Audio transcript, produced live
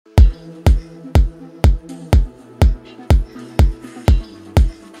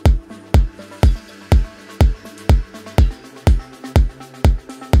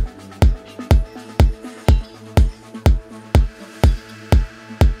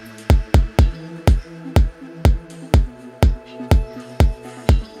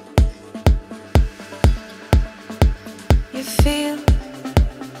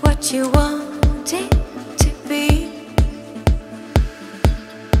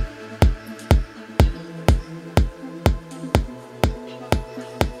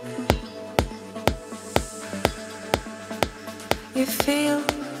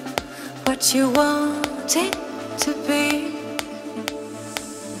what you want it to be.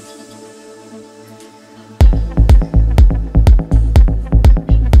 The sun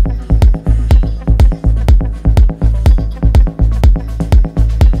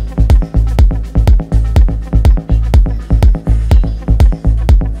rises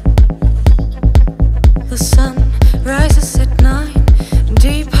at 9, deep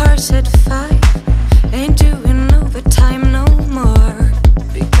hearts at 5. Ain't doing overtime no more,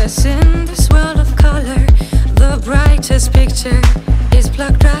 because in this world of color, the brightest picture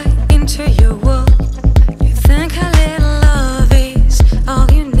is plugged right into your wall. You think a little love is all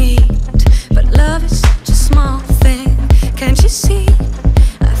you need, but love is such a small thing, can't you see?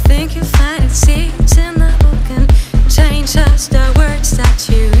 I think you'll find it seeps in the book and change us the words that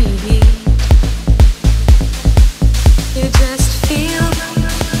you read. You just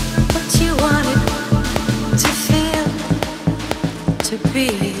feel what you wanted to feel, to be.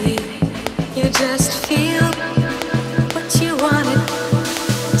 You just feel what you wanted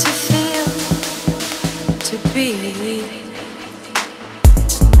to feel, to be.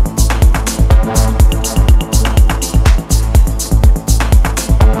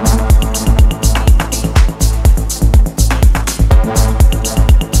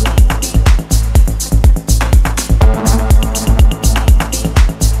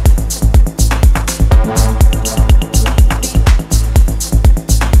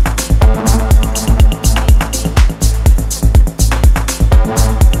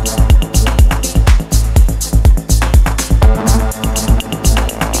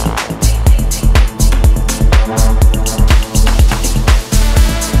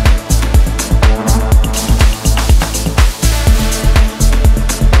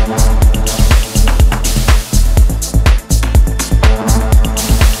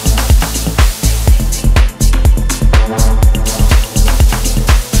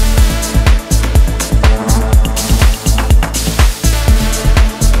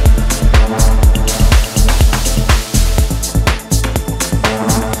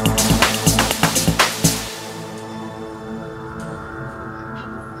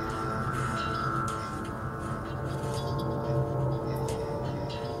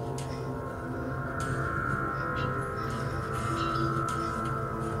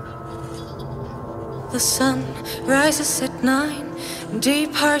 The sun rises at 9,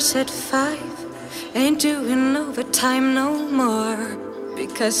 deep hearts at 5. Ain't doing overtime no more,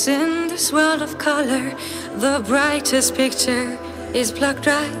 because in this world of color, the brightest picture is plugged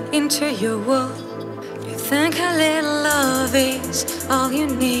right into your wall. You think a little love is all you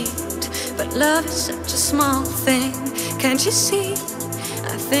need, but love is such a small thing, can't you see?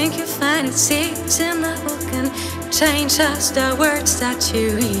 I think you'll find it seeps in the book and change us the words that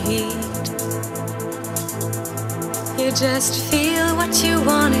you read. You just feel what you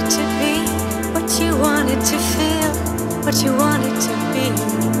want it to be, what you want it to feel, what you want it to be.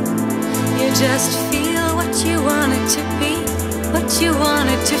 You just feel what you want it to be, what you want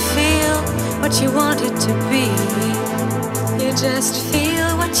it to feel, what you want it to be. You just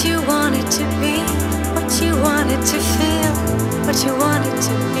feel what you want it to be, what you want it to feel, what you want it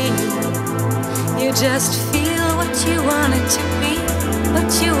to be. You just feel what you want it to be,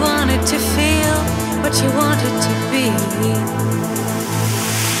 what you want it to feel, what you want it to be.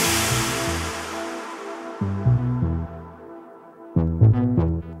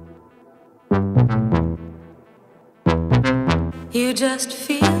 You just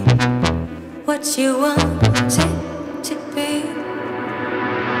feel what you want it to be.